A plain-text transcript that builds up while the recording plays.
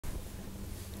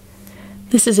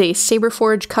This is a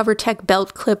Saberforge Covertech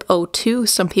belt clip 02.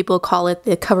 Some people call it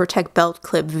the Covertech belt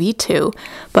clip V2,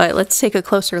 but let's take a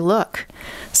closer look.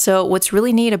 So what's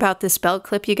really neat about this belt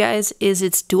clip, you guys, is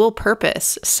it's dual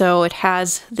purpose. So it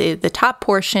has the top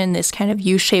portion, this kind of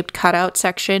U-shaped cutout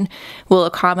section, will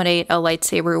accommodate a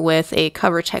lightsaber with a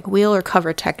Covertech wheel or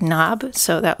Covertech knob.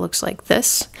 So that looks like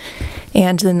this.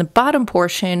 And then the bottom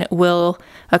portion will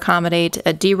accommodate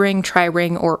a D-ring,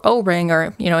 tri-ring, or O-ring,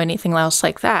 or anything else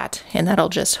like that. And that'll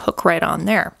just hook right on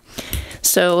there.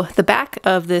 So the back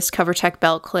of this Covertech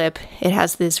belt clip, it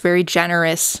has this very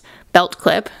generous belt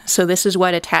clip. So this is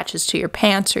what attaches to your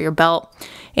pants or your belt,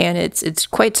 and it's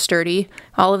quite sturdy.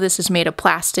 All of this is made of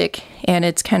plastic, and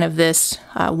it's kind of this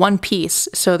one piece,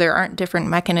 so there aren't different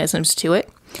mechanisms to it.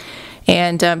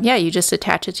 And yeah, you just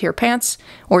attach it to your pants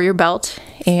or your belt.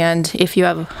 And if you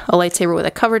have a lightsaber with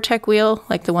a Covertech wheel,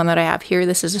 like the one that I have here,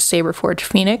 this is a Saberforge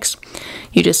Phoenix,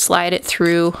 you just slide it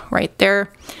through right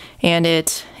there, and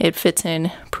it fits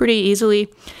in pretty easily.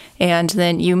 And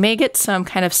then you may get some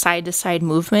kind of side-to-side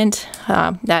movement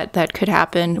that could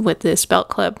happen with this belt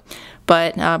clip,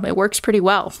 but it works pretty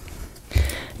well.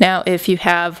 Now, if you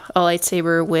have a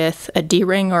lightsaber with a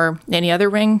D-ring or any other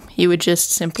ring, you would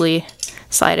just simply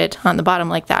slide it on the bottom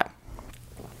like that.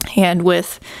 And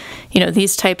with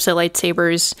these types of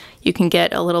lightsabers, you can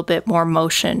get a little bit more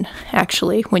motion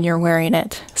actually when you're wearing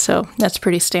it. So that's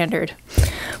pretty standard.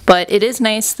 But it is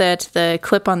nice that the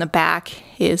clip on the back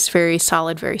is very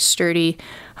solid, very sturdy,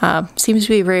 seems to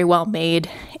be very well made,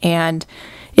 and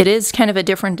it is kind of a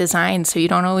different design, so you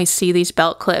don't always see these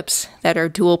belt clips that are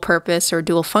dual purpose or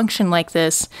dual function like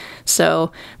this.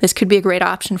 So this could be a great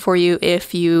option for you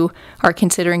if you are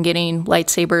considering getting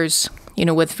lightsabers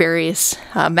with various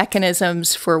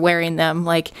mechanisms for wearing them,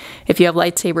 like if you have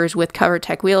lightsabers with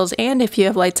Covertech wheels and if you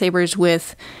have lightsabers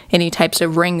with any types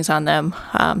of rings on them,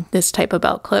 this type of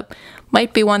belt clip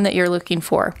might be one that you're looking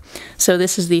for. So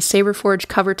this is the Saberforge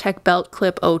Covertech belt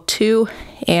clip 02,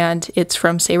 and it's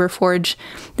from Saberforge.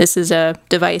 This is a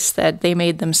device that they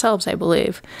made themselves, I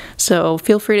believe. So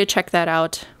feel free to check that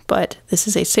out, but this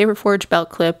is a Saberforge belt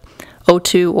clip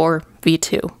 02 or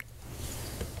V2.